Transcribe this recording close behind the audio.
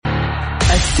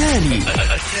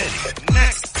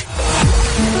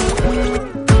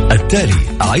التالي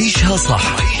عيشها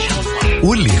صح،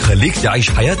 واللي يخليك تعيش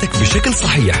حياتك بشكل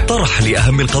صحيح. طرح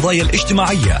لأهم القضايا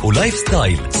الاجتماعية ولايف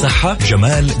ستايل، صحة،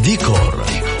 جمال، ديكور.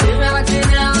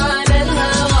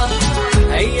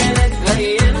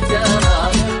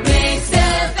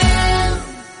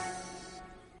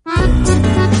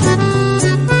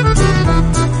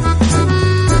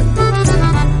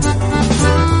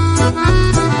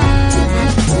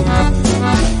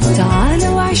 تعال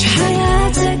وعيش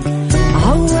حياتك،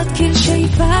 عوض كل شي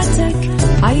فاتك،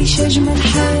 عيش أجمل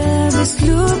حياة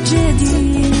بأسلوب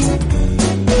جديد.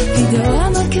 في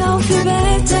دوامك أو في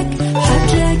بيتك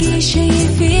حتلاقي شي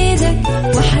يفيدك،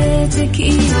 وحياتك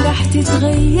إيه راح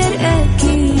تتغير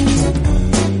أكيد.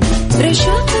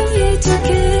 رشاق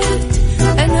ويتوكيت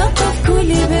أنا قف كل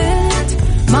بيت،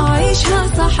 ما عيشها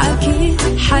صح أكيد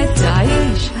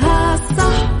حتعيشها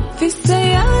صح. في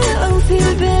السيارة أو في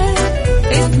البيت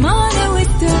اسمعنا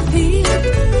والتوفيق،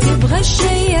 تبغى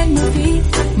الشيء المفيد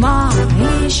ما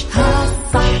عيشها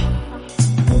صح.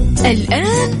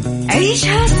 الآن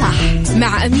عيشها صح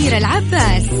مع أميرة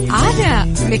العباس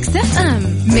على ميكس اف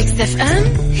ام. ميكس اف ام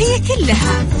هي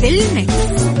كلها في الميكس.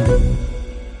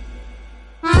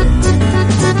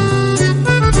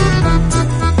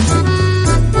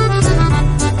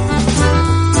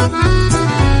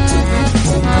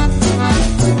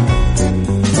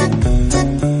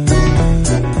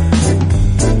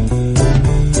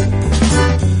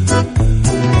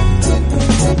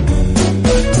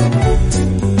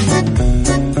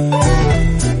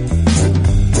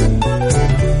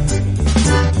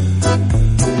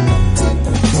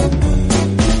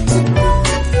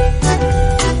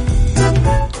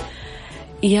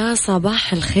 يا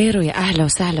صباح الخير ويا أهلا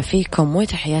وسهلا فيكم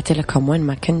وتحياتي لكم وين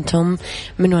ما كنتم،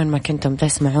 من وين ما كنتم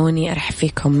تسمعوني. أرحب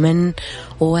فيكم من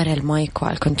وراء المايك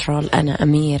والكنترول، أنا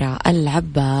أميرة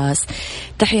العباس.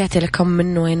 تحياتي لكم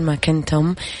من وين ما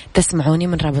كنتم تسمعوني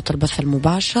من رابط البث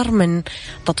المباشر من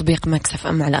تطبيق ميكس اف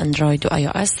ام على أندرويد وآي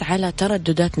أو إس، على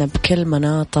تردداتنا بكل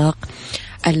مناطق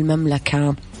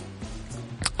المملكة.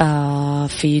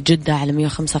 في جدة على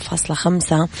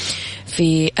 105.5،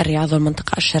 في الرياض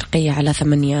والمنطقة الشرقية على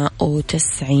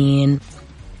 98.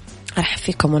 أرحب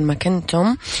فيكم وين ما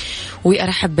كنتم،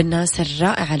 وأرحب بالناس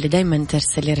الرائعة اللي دايما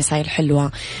ترسل لي رسائل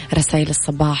حلوة، رسائل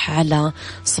الصباح على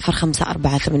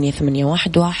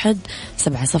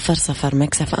 0548811700.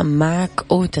 ميكس اف ام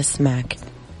معك وتسمعك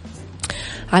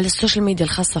على السوشيال ميديا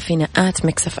الخاصة فينا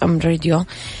ميكس اف ام راديو،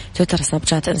 تويتر، سناب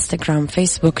شات، انستغرام،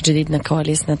 فيسبوك. جديدنا،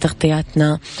 كواليسنا،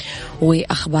 تغطياتنا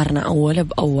وأخبارنا أول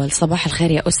بأول. صباح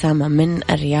الخير يا أسامة من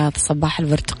الرياض، صباح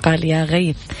البرتقال يا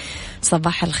غيث،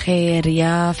 صباح الخير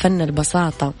يا فن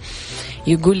البساطة.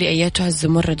 يقول لي أيتها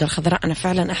الزمرد الخضراء، أنا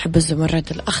فعلا أحب الزمرد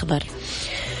الأخضر.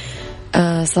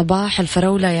 صباح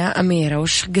الفراولة يا أميرة،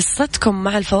 وش قصتكم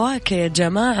مع الفواكه يا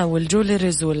جماعة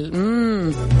والجولرز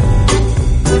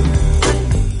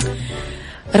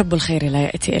رب الخير لا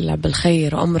يأتي إلا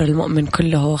بالخير، وأمر المؤمن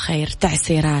كله خير.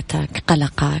 تعسيراتك،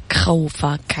 قلقك،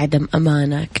 خوفك، عدم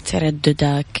أمانك،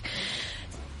 ترددك،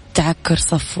 تعكر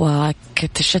صفوك،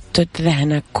 تشتت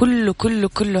ذهنك،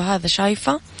 كله هذا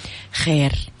شايفة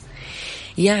خير.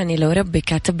 يعني لو ربي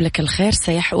كاتب لك الخير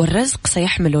والرزق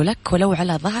سيحمله لك ولو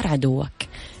على ظهر عدوك.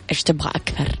 إيش تبغى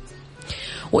أكثر؟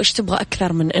 وإيش تبغى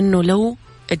أكثر من أنه لو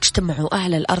اجتمعوا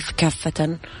أهل الأرض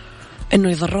كافة إنه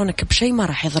يضرونك بشيء، ما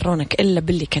راح يضرونك إلا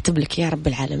باللي كاتب لك يا رب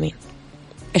العالمين.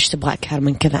 إيش تبغى أكثر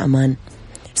من كذا؟ أمان.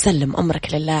 سلم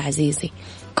أمرك لله عزيزي،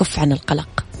 كف عن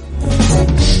القلق.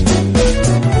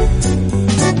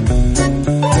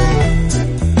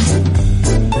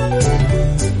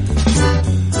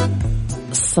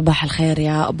 صباح الخير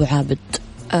يا أبو عابد.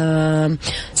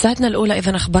 ساعتنا الأولى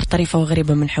إذن أخبار طريفة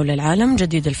وغريبة من حول العالم،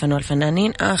 جديد الفن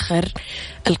والفنانين، آخر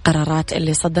القرارات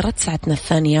اللي صدرت. ساعتنا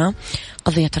الثانية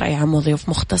قضية رأي عام وضيوف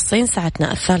مختصين.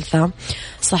 ساعتنا الثالثة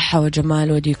صحة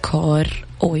وجمال وديكور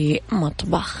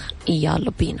ومطبخ.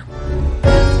 يلا بينا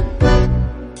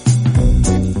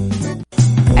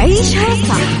عيشها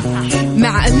صح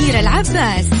مع أميرة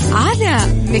العباس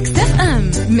على ميكس اف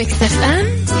ام. ميكس اف ام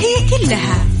هي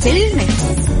كلها في الميكس.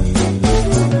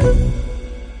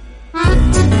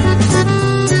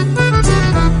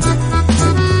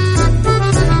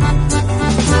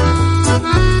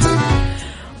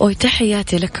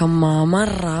 وتحياتي لكم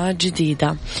مرة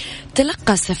جديدة.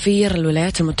 تلقى سفير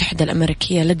الولايات المتحدة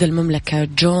الأمريكية لدى المملكة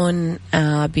جون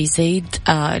بي زيد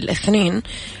الاثنين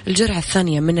الجرعة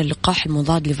الثانية من اللقاح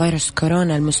المضاد لفيروس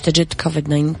كورونا المستجد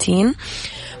كوفيد-19.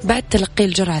 بعد تلقي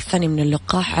الجرعة الثانية من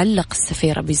اللقاح، علق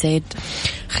السفير أبي زيد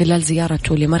خلال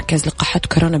زيارته لمركز لقاحات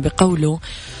كورونا بقوله: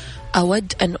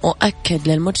 أود أن أؤكد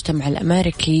للمجتمع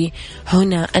الأمريكي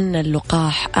هنا أن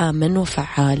اللقاح آمن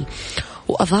وفعال.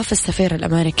 وأضاف السفير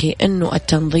الأمريكي أنه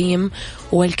التنظيم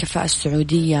والكفاءة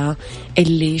السعودية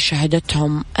اللي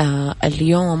شهدتهم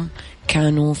اليوم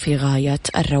كانوا في غاية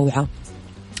الروعة.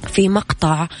 في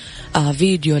مقطع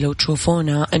فيديو لو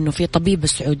تشوفونه أنه في طبيبة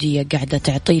سعودية قاعدة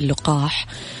تعطيه اللقاح،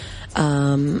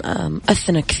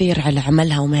 أثنى كثير على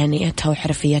عملها ومهنيتها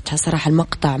وحرفيتها. صراحة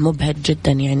المقطع مبهج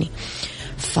جدا يعني.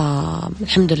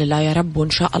 فالحمد لله يا رب، وإن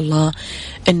شاء الله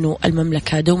أنه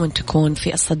المملكة دوما تكون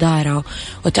في الصدارة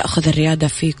وتأخذ الريادة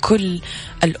في كل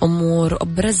الأمور،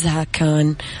 وأبرزها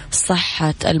كان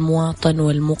صحة المواطن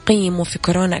والمقيم. وفي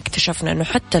كورونا اكتشفنا أنه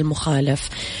حتى المخالف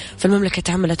في المملكة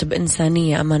تعاملت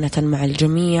بإنسانية أمانة مع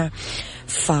الجميع.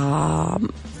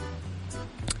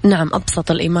 نعم،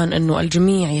 أبسط الإيمان أنه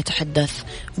الجميع يتحدث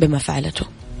بما فعلته.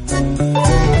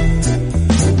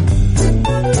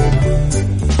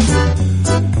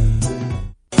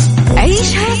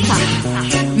 عيشها صح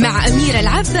مع أميرة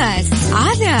العباس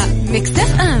على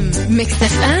مكسف أم.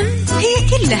 مكسف أم هي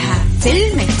كلها في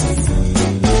المكس.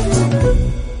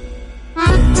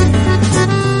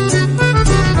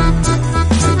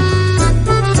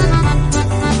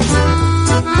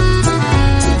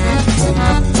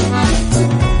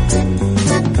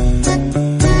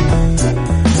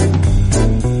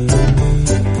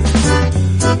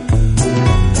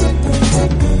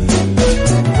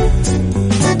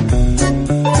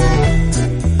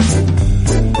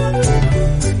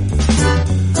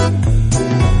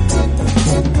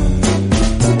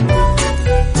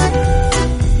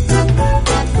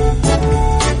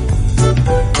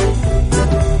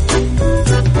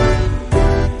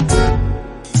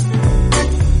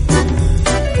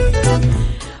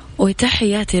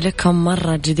 تحياتي لكم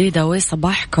مرة جديدة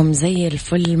وصباحكم زي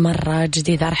الفل مرة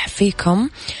جديدة. أرحب فيكم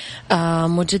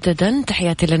مجددا.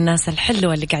 تحياتي للناس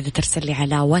الحلوة اللي قاعدة ترسل لي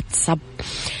على واتساب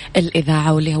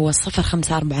الإذاعة واللي هو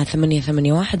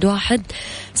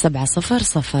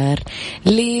 0548811700.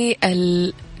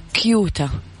 للكيوتة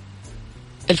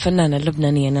الفنانة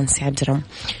اللبنانية نانسي عجرم،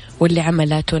 واللي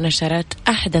عملت ونشرت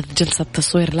أحدث جلسة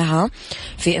تصوير لها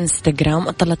في إنستغرام،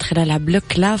 اطلت خلالها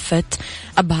بلوك لافت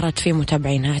أبهرت فيه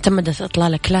متابعينها. اعتمدت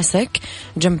إطلالة كلاسيك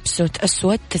جنب سوت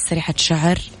أسود، تسريحة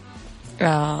شعر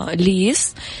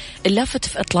ليس. اللافت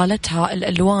في إطلالتها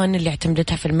الألوان اللي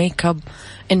اعتمدتها في الميك اب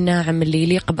الناعم اللي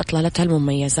يليق بإطلالتها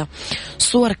المميزة.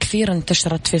 صور كثيرة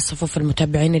انتشرت في صفوف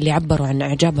المتابعين اللي عبروا عن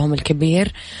إعجابهم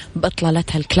الكبير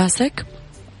بإطلالتها الكلاسيك.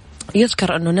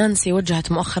 يذكر أنه نانسي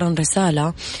وجهت مؤخرا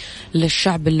رسالة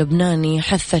للشعب اللبناني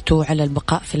حثته على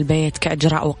البقاء في البيت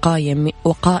كإجراء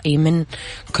وقائي من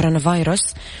كورونا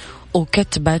فيروس،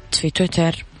 وكتبت في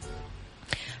تويتر: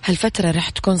 هالفترة رح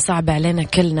تكون صعبة علينا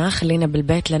كلنا، خلينا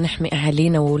بالبيت لنحمي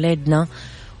أهالينا وولادنا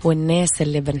والناس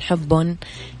اللي بنحبهم.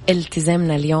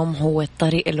 التزامنا اليوم هو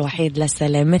الطريق الوحيد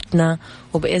لسلامتنا،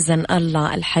 وبإذن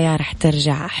الله الحياة رح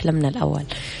ترجع أحلامنا الأول.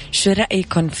 شو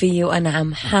رأيكم فيه وأنا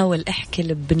عم حاول أحكي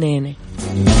لبناني؟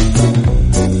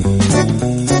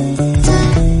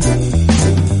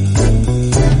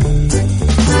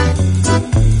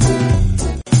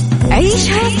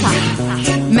 عيشها صح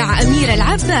مع أميرة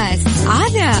العباس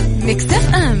على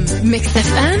مكسف أم.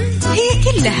 مكسف أم هي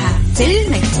كلها في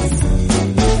المكس.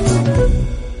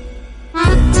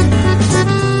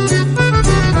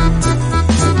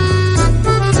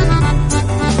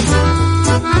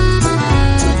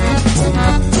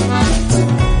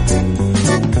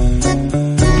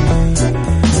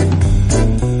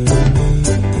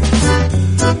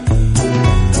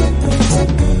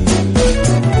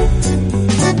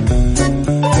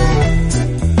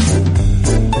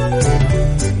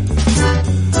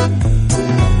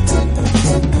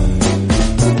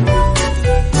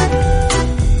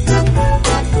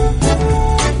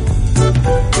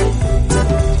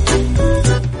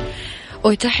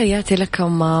 وتحياتي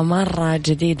لكم مرة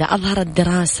جديدة. أظهرت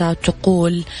دراسة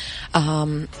تقول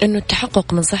أنه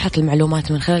التحقق من صحة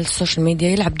المعلومات من خلال السوشيال ميديا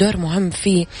يلعب دور مهم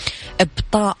في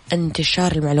إبطاء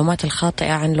انتشار المعلومات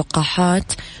الخاطئة عن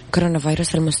لقاحات كورونا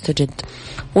فيروس المستجد.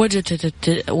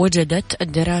 وجدت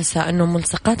الدراسة أنه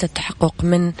ملصقات التحقق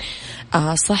من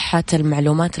صحة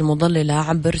المعلومات المضللة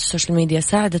عبر السوشيال ميديا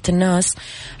ساعدت الناس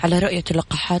على رؤية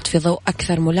اللقاحات في ضوء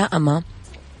أكثر ملائمة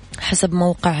حسب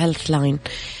موقع هيلث لاين.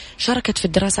 شاركت في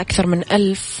الدراسة أكثر من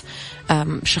 1000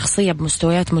 شخصية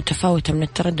بمستويات متفاوتة من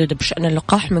التردد بشأن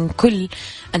اللقاح من كل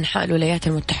أنحاء الولايات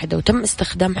المتحدة، وتم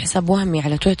استخدام حساب وهمي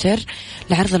على تويتر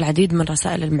لعرض العديد من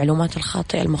رسائل المعلومات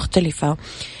الخاطئة المختلفة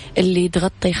اللي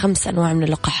تغطي 5 أنواع من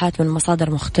اللقاحات من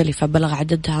مصادر مختلفة بلغ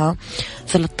عددها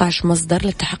 13 مصدر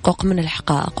للتحقق من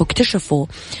الحقائق. واكتشفوا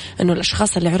أنه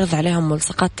الأشخاص اللي عرض عليهم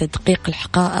ملصقات تدقيق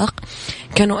الحقائق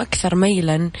كانوا أكثر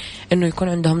ميلا أنه يكون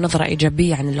عندهم نظرة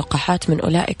إيجابية عن اللقاحات من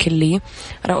أولئك اللي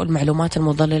رأوا المعلومات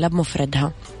المضللة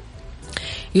بمفردها.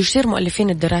 يشير مؤلفين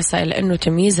الدراسة إلى أنه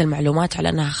تمييز المعلومات على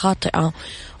أنها خاطئة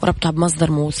وربطها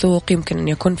بمصدر موثوق يمكن أن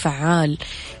يكون فعال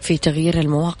في تغيير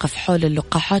المواقف حول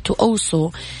اللقاحات، وأوصوا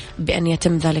بأن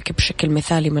يتم ذلك بشكل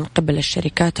مثالي من قبل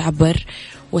الشركات عبر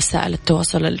وسائل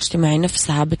التواصل الاجتماعي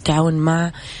نفسها بالتعاون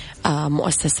مع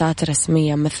مؤسسات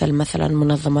رسمية مثلا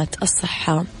منظمة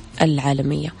الصحة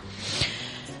العالمية.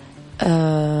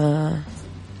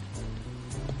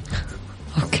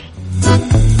 أوكي.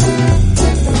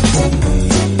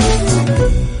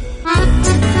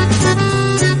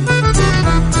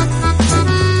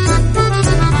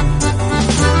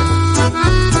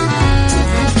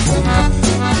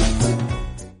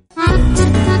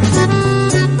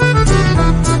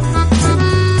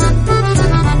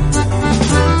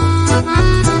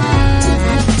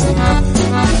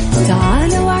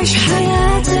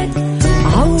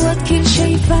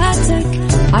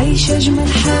 عيش أجمل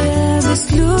حياة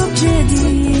بأسلوب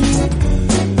جديد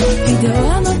في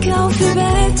دوامك أو في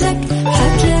بيتك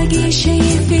حتلاقي شي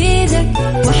يفيدك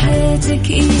وحياتك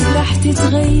إيه راح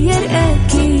تتغير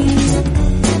أكيد.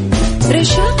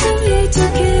 رشاق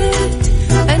ويتوكيت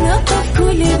أنا قف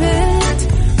كل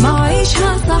بيت ما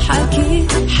عيشها صح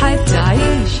أكيد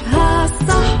حتعيشها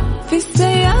صح في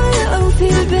السيارة أو في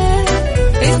البيت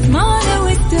اسمعنا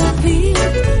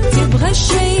والتوفيق تبغى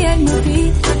الشيء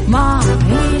المفيد ما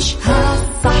عيشها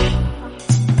صح.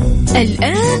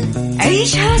 الآن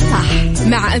عيشها صح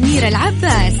مع أميرة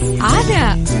العباس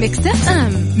على مكسف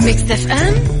أم. مكسف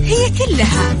أم هي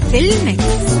كلها في المكس.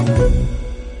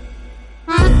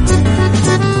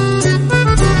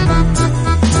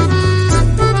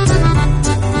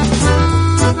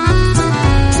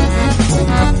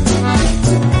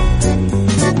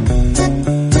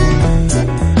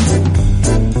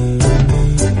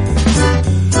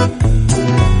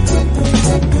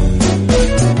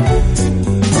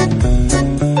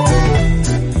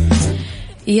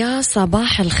 يا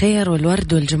صباح الخير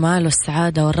والورد والجمال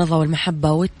والسعادة والرضا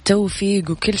والمحبة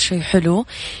والتوفيق وكل شيء حلو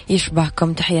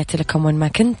يشبهكم. تحياتي لكم وين ما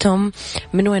كنتم،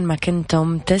 من وين ما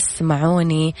كنتم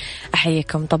تسمعوني.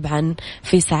 أحييكم طبعا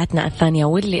في ساعتنا الثانية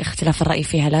واللي اختلاف الرأي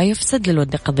فيها لا يفسد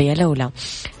للود قضية لولا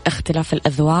اختلاف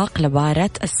الأذواق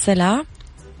لبارة السلع.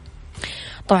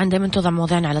 طبعا دائما توضع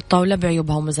مواضيعنا على الطاولة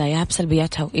بعيوبها ومزاياها،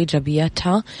 بسلبياتها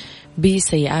وإيجابياتها،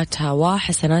 بسيئاتها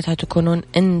وحسناتها، تكونون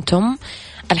أنتم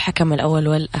الحكم الأول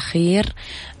والأخير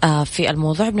في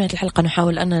الموضوع. بنهاية الحلقة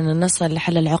نحاول أننا نصل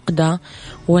لحل العقدة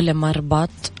ولمربط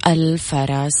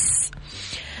الفرس.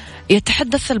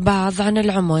 يتحدث البعض عن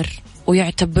العمر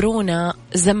ويعتبرونه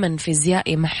زمن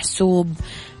فيزيائي محسوب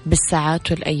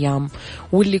بالساعات والأيام،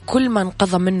 واللي كل ما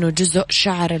انقضى منه جزء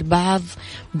شعر البعض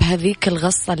بهذيك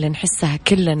الغصة اللي نحسها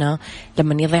كلنا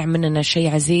لما يضيع مننا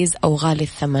شيء عزيز أو غالي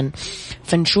الثمن،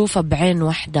 فنشوفه بعين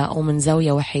واحدة أو من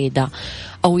زاوية وحيدة،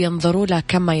 أو ينظروا له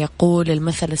كما يقول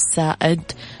المثل السائد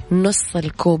نص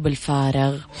الكوب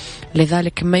الفارغ،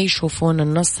 لذلك ما يشوفون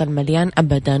النص المليان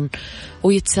أبدا،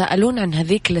 ويتساءلون عن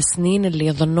هذيك السنين اللي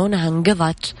يظنونها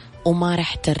انقضت وما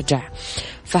رح ترجع،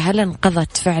 فهل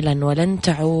انقضت فعلا ولن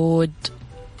تعود؟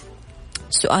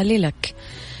 سؤالي لك،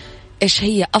 إيش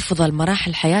هي أفضل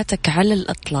مراحل حياتك على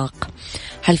الإطلاق؟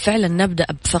 هل فعلا نبدأ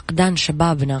بفقدان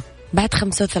شبابنا بعد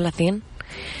 35؟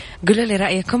 قولوا لي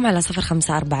رأيكم على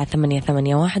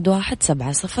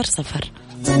 0548811700.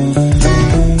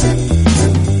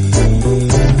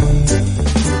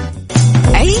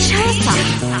 عيشها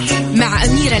صح مع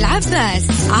أميرة العباس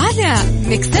على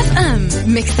مكسف أم.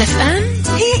 مكسف أم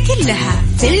هي كلها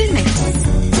في المكس.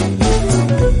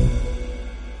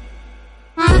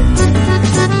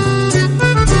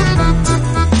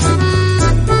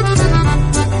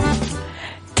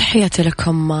 تحياتي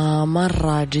لكم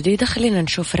مرة جديدة. خلينا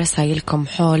نشوف رسائلكم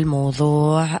حول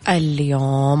موضوع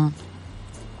اليوم.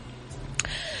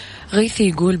 غيثي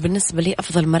يقول بالنسبة لي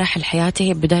أفضل مراحل حياتي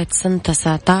هي بداية سنة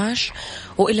 19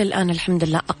 وإلى الآن الحمد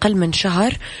لله أقل من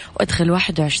شهر وأدخل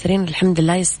 21 الحمد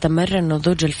لله يستمر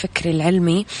النضوج الفكري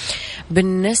العلمي.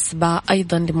 بالنسبة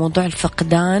أيضا لموضوع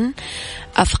فقدان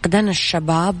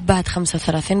الشباب بعد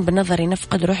 35 بنظري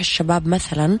نفقد روح الشباب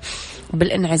مثلا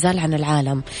بالانعزال عن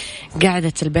العالم،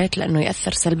 قاعدة البيت، لأنه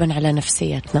يأثر سلبا على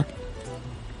نفسيتنا.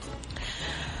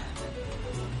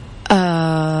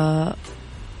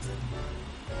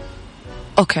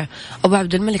 أوكي. أبو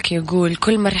عبد الملك يقول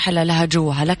كل مرحلة لها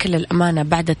جوها، لكن للأمانة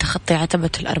بعد تخطي عتبة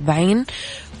 40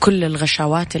 كل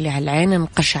الغشاوات اللي على العين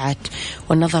انقشعت،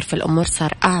 والنظر في الأمور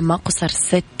صار أعمق وصار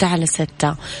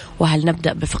 6/6. وهل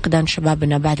نبدأ بفقدان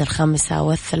شبابنا بعد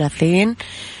 35؟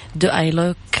 Do I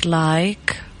look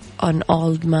like an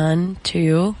old man to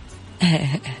you؟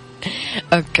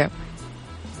 أوكي.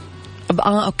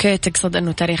 أوكي، تقصد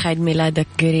أنه تاريخ عيد ميلادك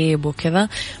قريب وكذا.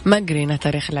 ما قرينا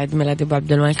تاريخ العيد ميلاد أبو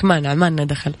عبد الملك، ما لنا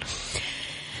دخل.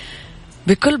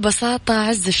 بكل بساطة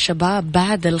عز الشباب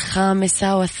بعد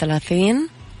 35،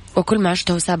 وكل ما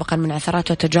عشته سابقا من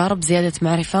عثرات وتجارب، زيادة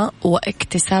معرفة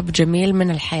واكتساب جميل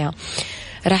من الحياة،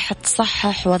 راح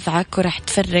تصحح وضعك وراح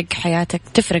تفرق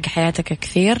حياتك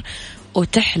كثير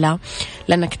وتحلى،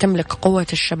 لأنك تملك قوة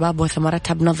الشباب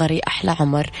وثمرتها بنظري أحلى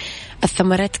عمر.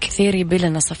 الثمرات كثير، يبي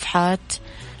لنا صفحات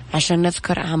عشان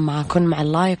نذكر أهمها. كن مع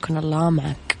الله يكون الله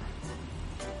معك.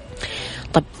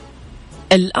 طب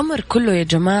الأمر كله يا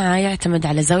جماعة يعتمد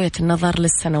على زاوية النظر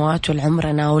للسنوات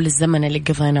والعمرنا وللزمن اللي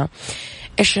قضينا.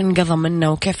 إيش انقضى منا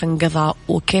وكيف انقضى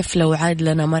وكيف لو عاد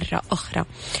لنا مرة أخرى.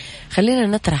 خلينا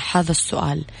نطرح هذا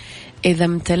السؤال. إذا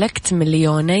امتلكت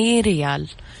 2,000,000 ريال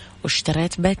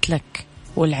واشتريت بيت لك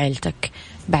ولعيلتك،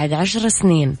 بعد 10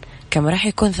 سنين كم راح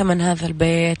يكون ثمن هذا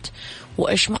البيت؟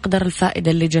 وإيش مقدار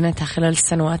الفائدة اللي جنتها خلال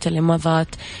السنوات اللي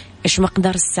مضت؟ إيش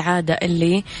مقدار السعادة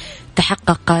اللي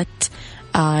تحققت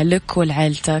لك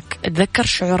ولعيلتك؟ تذكر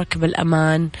شعورك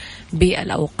بالأمان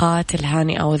بالأوقات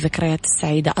الهانئة والذكريات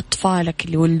السعيدة، أطفالك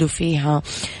اللي ولدوا فيها،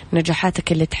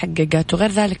 نجاحاتك اللي تحققت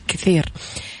وغير ذلك كثير.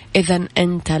 إذن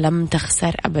أنت لم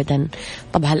تخسر أبدا.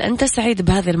 طب هل أنت سعيد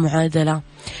بهذه المعادلة؟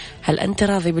 هل أنت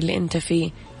راضي باللي أنت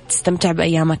فيه؟ تستمتع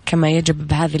بأيامك كما يجب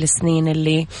بهذه السنين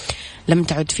اللي لم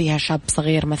تعد فيها شاب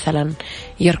صغير مثلا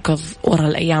يركض وراء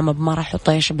الأيام بمرح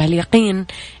وطيش، بهاليقين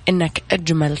أنك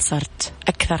أجمل صرت،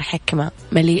 أكثر حكمة،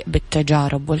 مليء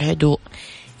بالتجارب والهدوء،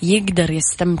 يقدر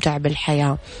يستمتع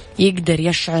بالحياة، يقدر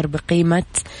يشعر بقيمة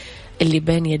اللي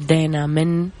بين يدينا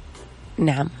من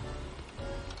نعم.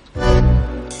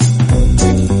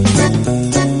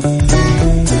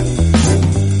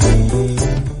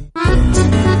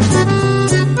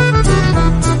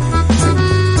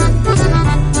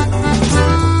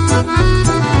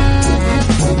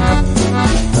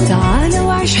 تعال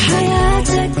وعيش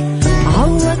حياتك،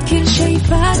 عوض كل شي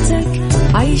فاتك،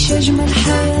 عيش أجمل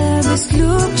حياة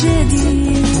بأسلوب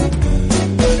جديد.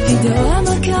 في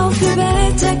دوامك أو في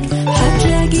بيتك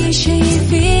حتلاقي شي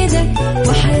يفيدك،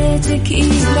 وحياتك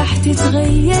إيه راح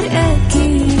تتغير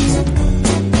أكيد.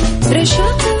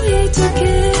 رشاق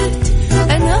ويتوكيت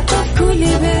أنا قف كل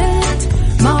بيت،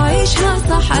 ما عيشها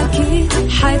صح أكيد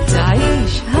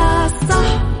حتعيشها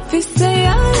صح. في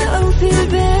السيارة أو في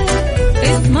البيت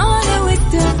اسمعنا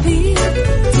والتوفيق،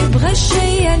 تبغى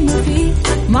الشي المفيد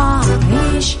ما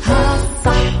عيشها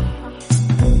صح.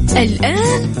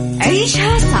 الآن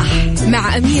عيشها صح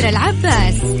مع أميرة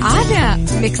العباس على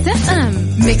ميكس اف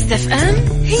ام. ميكس اف ام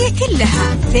هي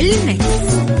كلها في الميكس.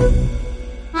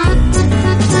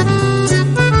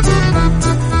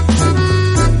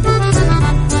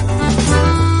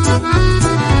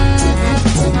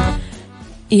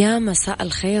 يا مساء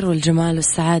الخير والجمال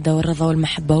والسعادة والرضا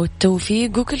والمحبة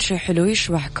والتوفيق وكل شيء حلو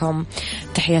يشبهكم.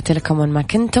 تحياتي لكم وين ما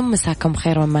كنتم، مساكم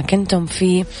خير وين ما كنتم.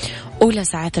 في أولى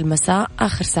ساعات المساء،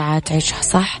 آخر ساعات عيشها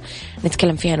صح،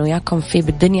 نتكلم فيها أنا وياكم في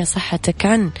بالدنيا صحتك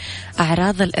عن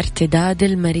أعراض الارتداد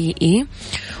المريئي،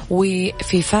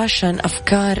 وفي فاشن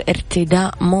أفكار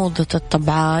ارتداء موضة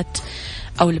الطبعات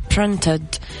أو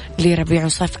البرنتد لربيع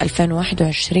وصيف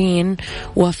 2021،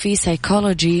 وفي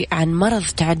سايكولوجي عن مرض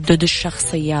تعدد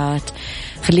الشخصيات.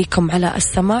 خليكم على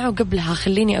السماع. وقبلها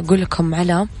خليني أقول لكم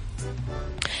على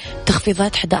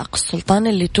تخفيضات حدائق السلطان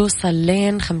اللي توصل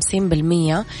لين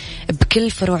 50%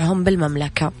 بكل فروعهم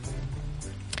بالمملكة.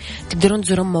 تقدرون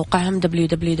تزورون موقعهم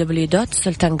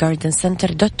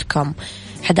www.sultangardencenter.com.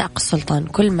 حدائق السلطان،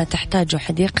 كل ما تحتاجه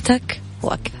حديقتك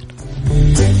وأكثر.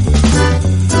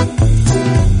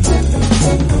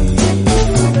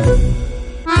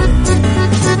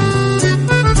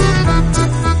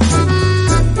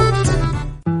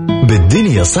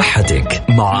 بالدنيا صحتك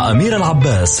مع أميرة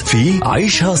العباس في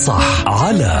عيشها صح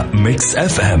على ميكس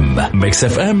اف ام. ميكس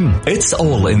اف ام it's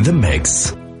all in the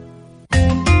mix.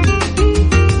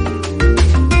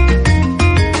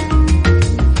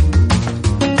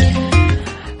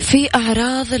 في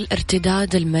أعراض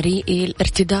الارتداد المريئي،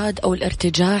 الارتداد أو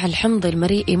الارتجاع الحمضي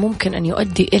المريئي ممكن أن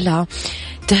يؤدي إلى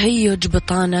تهيج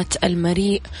بطانة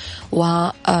المريء،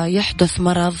 ويحدث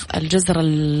مرض الجزر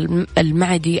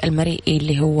المعدي المريئي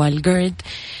اللي هو الجرد.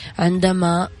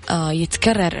 عندما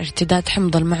يتكرر ارتداد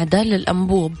حمض المعدة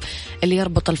للأنبوب اللي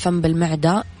يربط الفم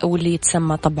بالمعدة واللي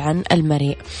يتسمى طبعا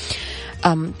المريء.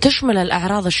 تشمل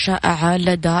الأعراض الشائعة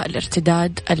لدى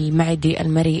الارتداد المعدي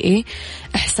المريئي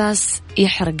إحساس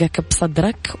يحرقك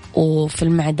بصدرك وفي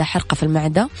المعدة، حرقة في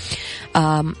المعدة،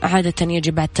 عادة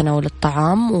يجي بعد تناول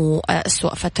الطعام،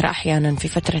 وأسوأ فترة أحيانا في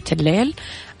فترة الليل،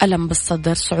 ألم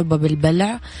بالصدر، صعوبة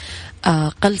بالبلع،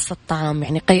 قلص الطعام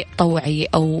يعني قيء طوعي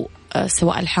أو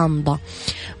سواء الحامضة،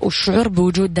 والشعور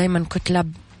بوجود دايما كتلة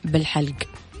بالحلق.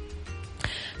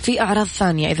 في أعراض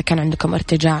ثانية إذا كان عندكم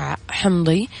ارتجاع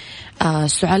حمضي،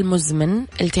 سعال مزمن،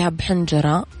 التهاب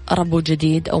حنجرة، ربو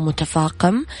جديد أو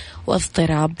متفاقم،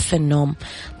 واضطراب في النوم.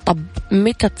 طب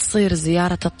متى تصير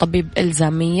زيارة الطبيب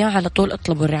إلزامية؟ على طول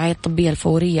اطلبوا الرعاية الطبية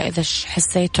الفورية إذا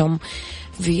حسيتم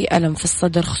في ألم في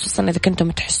الصدر، خصوصا إذا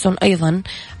كنتم تحسون أيضا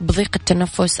بضيق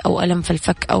التنفس أو ألم في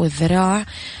الفك أو الذراع،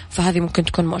 فهذه ممكن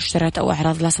تكون مؤشرات أو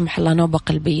أعراض لا سمح الله نوبة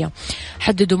قلبية.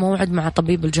 حددوا موعد مع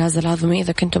طبيب الجهاز الهضمي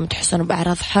إذا كنتم تحسون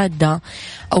بأعراض حادة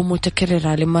أو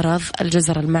متكررة لمرض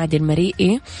الجزر المعدي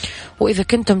المريئي، وإذا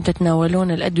كنتم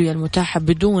تتناولون الأدوية المتاحة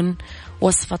بدون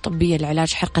وصفة طبية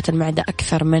لعلاج حرقة المعدة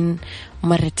أكثر من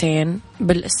 2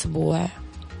 بالأسبوع.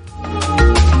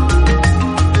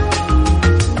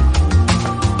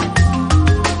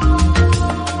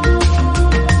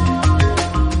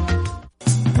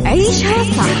 عيشها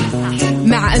صح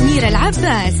مع أميرة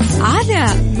العباس على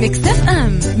ميكس اف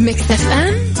ام. ميكس اف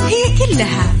ام هي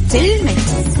كلها في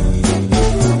الميكس.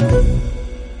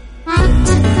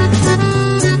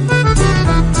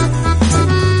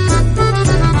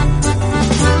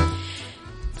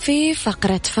 في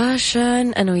فقرة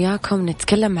فاشن أنا وياكم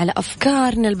نتكلم على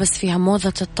أفكار نلبس فيها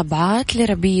موضة الطبعات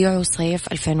لربيع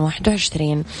وصيف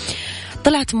 2021.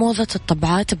 طلعت موضة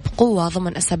الطبعات بقوة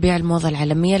ضمن أسابيع الموضة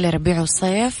العالمية لربيع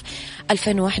وصيف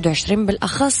 2021،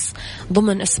 بالأخص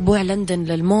ضمن أسبوع لندن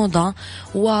للموضة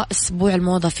وأسبوع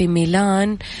الموضة في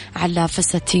ميلان، على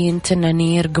فساتين،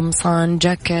 تنانير، قمصان،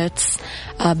 جاكيتس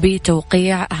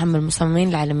بتوقيع أهم المصممين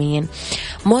العالميين.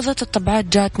 موضة الطبعات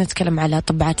جات نتكلم على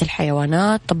طبعات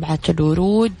الحيوانات، طبعات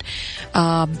الورود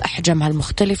بأحجامها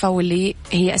المختلفة واللي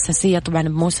هي أساسية طبعا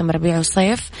بموسم ربيع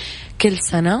وصيف كل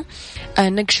سنة،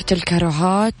 نقشة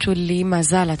الكاروهات واللي ما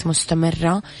زالت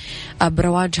مستمرة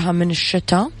برواجها من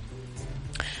الشتاء،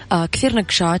 كثير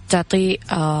نقشات تعطي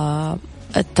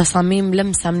التصاميم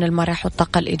لمسة من المرح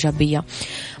والطاقة الإيجابية.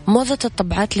 موضة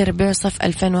الطبعات لربيع وصيف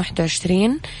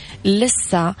 2021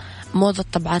 لسه موضة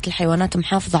طبعات الحيوانات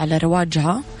محافظة على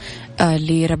رواجها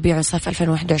لربيع وصيف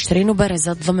 2021،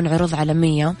 وبرزت ضمن عروض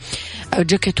عالمية.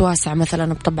 جاكيت واسع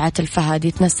مثلا بطبعات الفهد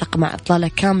يتنسق مع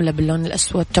إطلالة كاملة باللون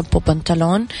الأسود، توب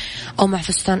وبنطلون، أو مع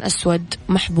فستان أسود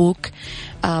محبوك،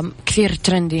 كثير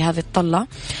ترندي هذه الطلة.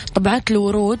 طبعات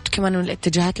الورود كمان من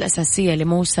الاتجاهات الأساسية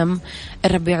لموسم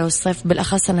الربيع والصيف،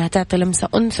 بالأخص أنها تعطي لمسة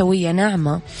أنثوية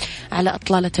ناعمة على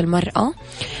إطلالة المرأة.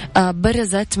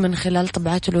 برزت من خلال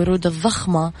طبعات الورود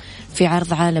الضخمة في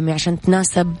عرض عالمي عشان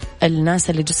تناسب الناس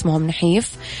اللي جسمهم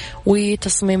نحيف،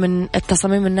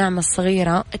 التصاميم الناعمة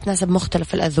الصغيرة تناسب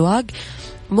مختلف الأذواق.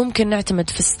 ممكن نعتمد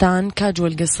فستان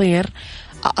كاجوال قصير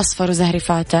أصفر وزهري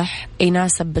فاتح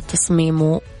يناسب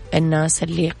بالتصميم الناس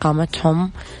اللي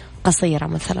قامتهم قصيرة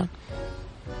مثلا.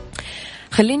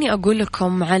 خليني أقول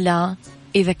لكم على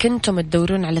إذا كنتم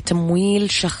تدورون على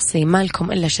تمويل شخصي، ما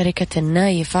لكم إلا شركة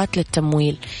النايفات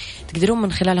للتمويل، تقدرون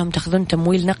من خلالهم تاخذون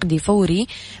تمويل نقدي فوري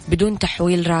بدون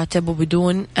تحويل راتب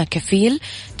وبدون كفيل.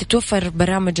 تتوفر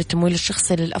برامج التمويل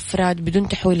الشخصي للأفراد بدون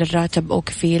تحويل الراتب أو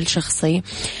كفيل شخصي.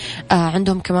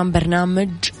 عندهم كمان برنامج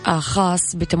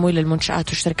خاص بتمويل المنشآت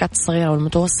والشركات الصغيرة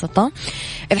والمتوسطة.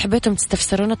 إذا حبيتم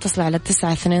تستفسرون اتصلوا على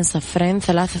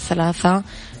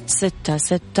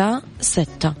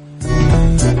 9203336666.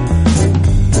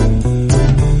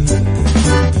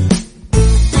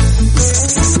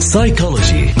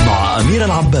 سايكولوجي مع أميرة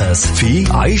العباس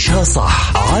في عيشها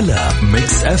صح على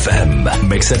ميكس اف ام.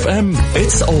 ميكس اف ام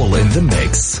it's all in the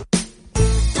mix.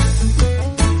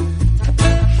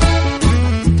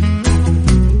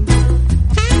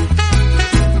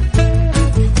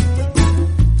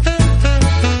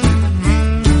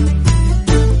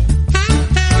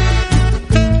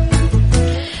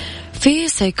 في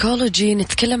سايكولوجي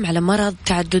نتكلم على مرض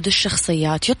تعدد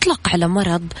الشخصيات. يطلق على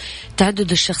مرض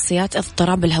تعدد الشخصيات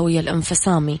اضطراب الهوية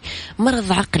الانفصامي،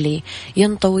 مرض عقلي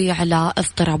ينطوي على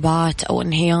اضطرابات أو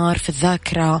انهيار في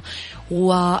الذاكرة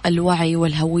والوعي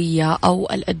والهوية أو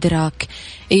الإدراك.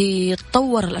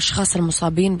 يتطور الأشخاص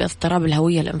المصابين باضطراب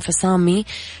الهوية الانفصامي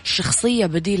شخصية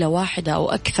بديلة واحدة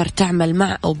أو أكثر تعمل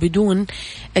مع أو بدون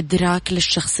إدراك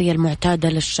للشخصية المعتادة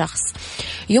للشخص.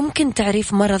 يمكن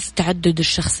تعريف مرض تعدد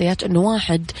الشخصيات أنه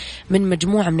واحد من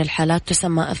مجموعة من الحالات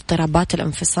تسمى اضطرابات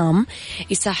الانفصام،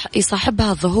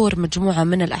 يصاحبها ظهور مجموعة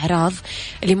من الأعراض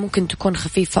اللي ممكن تكون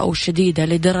خفيفة أو شديدة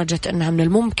لدرجة أنها من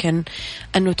الممكن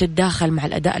أنه تتداخل مع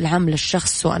الأداء العام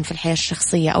للشخص سواء في الحياة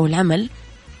الشخصية أو العمل.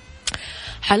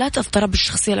 حالات اضطراب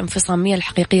الشخصية الانفصامية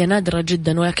الحقيقية نادرة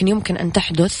جدا، ولكن يمكن أن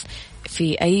تحدث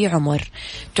في أي عمر.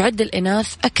 تعد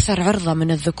الإناث أكثر عرضة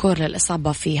من الذكور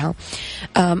للإصابة فيها.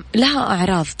 لها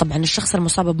أعراض. طبعا الشخص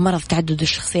المصاب بمرض تعدد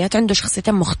الشخصيات عنده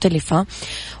شخصيتين مختلفة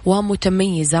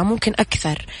ومتميزة، ممكن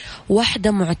أكثر،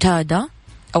 واحدة معتادة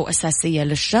أو أساسية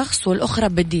للشخص والأخرى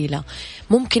بديلة.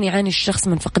 ممكن يعاني الشخص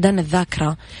من فقدان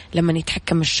الذاكرة لما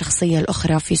يتحكم الشخصية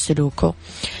الأخرى في سلوكه.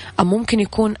 أو ممكن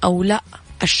يكون أو لا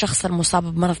الشخص المصاب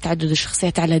بمرض تعدد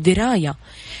الشخصيات على دراية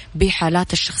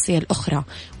بحالات الشخصية الأخرى،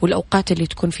 والأوقات اللي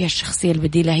تكون فيها الشخصية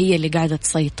البديلة هي اللي قاعدة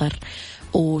تسيطر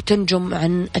وتنجم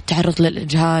عن التعرض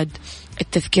للإجهاد،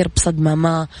 التذكير بصدمة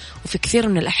ما. وفي كثير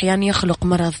من الأحيان يخلق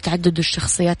مرض تعدد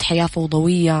الشخصيات حياة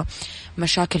فوضوية،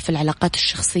 مشاكل في العلاقات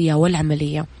الشخصية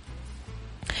والعملية.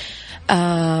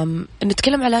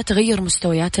 نتكلم على تغير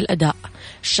مستويات الأداء.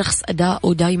 الشخص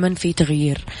أداؤه دايما في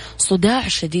تغيير، صداع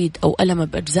شديد أو ألم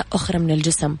بأجزاء أخرى من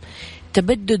الجسم،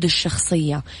 تبدد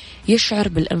الشخصية، يشعر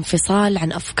بالانفصال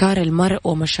عن أفكار المرء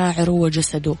ومشاعره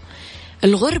وجسده،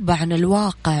 الغربة عن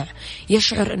الواقع،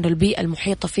 يشعر أن البيئة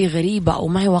المحيطة فيه غريبة أو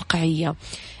ما هي واقعية،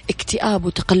 اكتئاب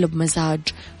وتقلب مزاج،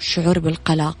 شعور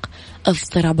بالقلق،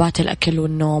 اضطرابات الأكل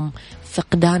والنوم،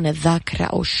 فقدان الذاكرة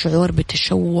أو الشعور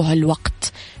بتشوه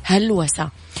الوقت، هلوسة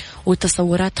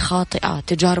وتصورات خاطئة،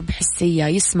 تجارب حسية،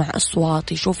 يسمع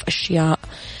أصوات، يشوف أشياء.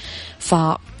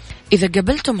 فإذا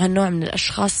قبلتم هالنوع من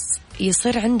الأشخاص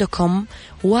يصير عندكم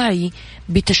وعي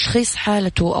بتشخيص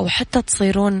حالته، أو حتى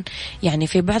تصيرون يعني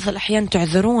في بعض الأحيان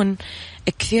تعذرون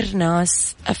كثير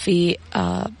ناس في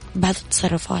بعض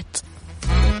التصرفات.